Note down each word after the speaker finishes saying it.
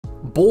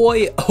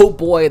boy, oh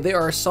boy, there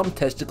are some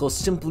testicles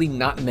simply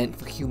not meant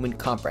for human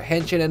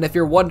comprehension. And if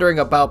you're wondering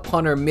about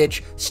punter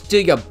Mitch,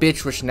 still ya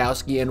bitch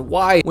Wishnowski, and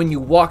why when you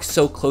walk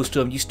so close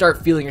to him, you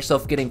start feeling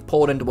yourself getting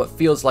pulled into what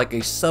feels like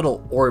a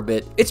subtle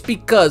orbit, it's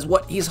because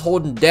what he's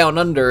holding down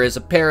under is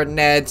a pair of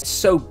nads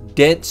so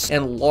dense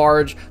and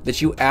large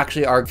that you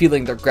actually are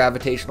feeling their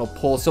gravitational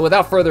pull. So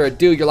without further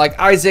ado, you're like,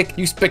 Isaac,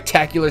 you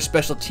spectacular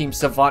special team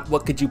savant,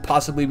 what could you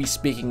possibly be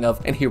speaking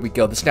of? And here we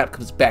go, the snap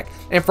comes back,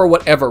 and for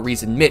whatever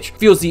reason, Mitch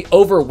feels the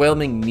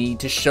overwhelming need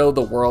to show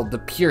the world the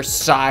pure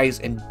size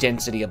and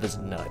density of his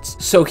nuts.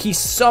 So he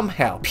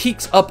somehow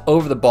peeks up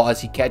over the ball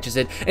as he catches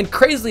it, and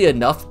crazily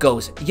enough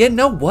goes, you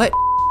know what?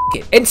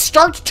 It, and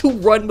starts to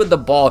run with the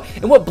ball.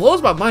 And what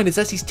blows my mind is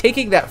as he's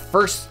taking that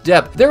first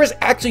step, there is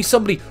actually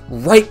somebody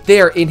right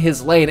there in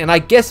his lane, and I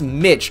guess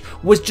Mitch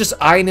was just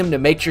eyeing him to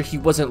make sure he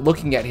wasn't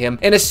looking at him,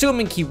 and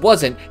assuming he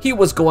wasn't, he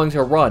was going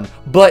to run.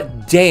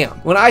 But damn,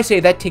 when I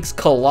say that takes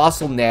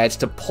colossal nads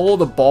to pull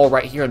the ball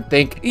right here and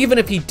think, even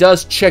if he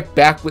does check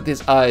back with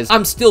his eyes,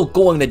 I'm still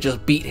going to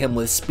just beat him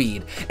with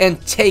speed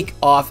and take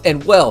off.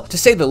 And well, to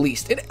say the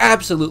least, it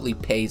absolutely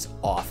pays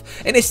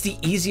off, and it's the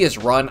easiest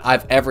run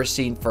I've ever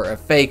seen for a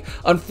fake.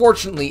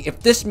 Unfortunately, if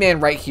this man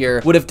right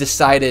here would have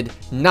decided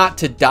not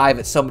to dive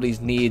at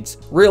somebody's needs,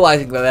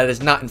 realizing that that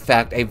is not in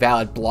fact a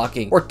valid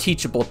blocking or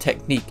teachable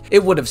technique,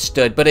 it would have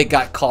stood, but it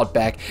got called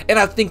back. And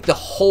I think the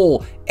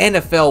whole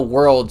NFL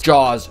world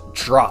jaws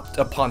dropped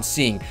upon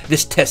seeing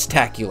this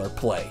testacular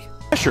play.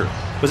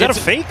 Was that a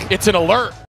fake? It's an alert.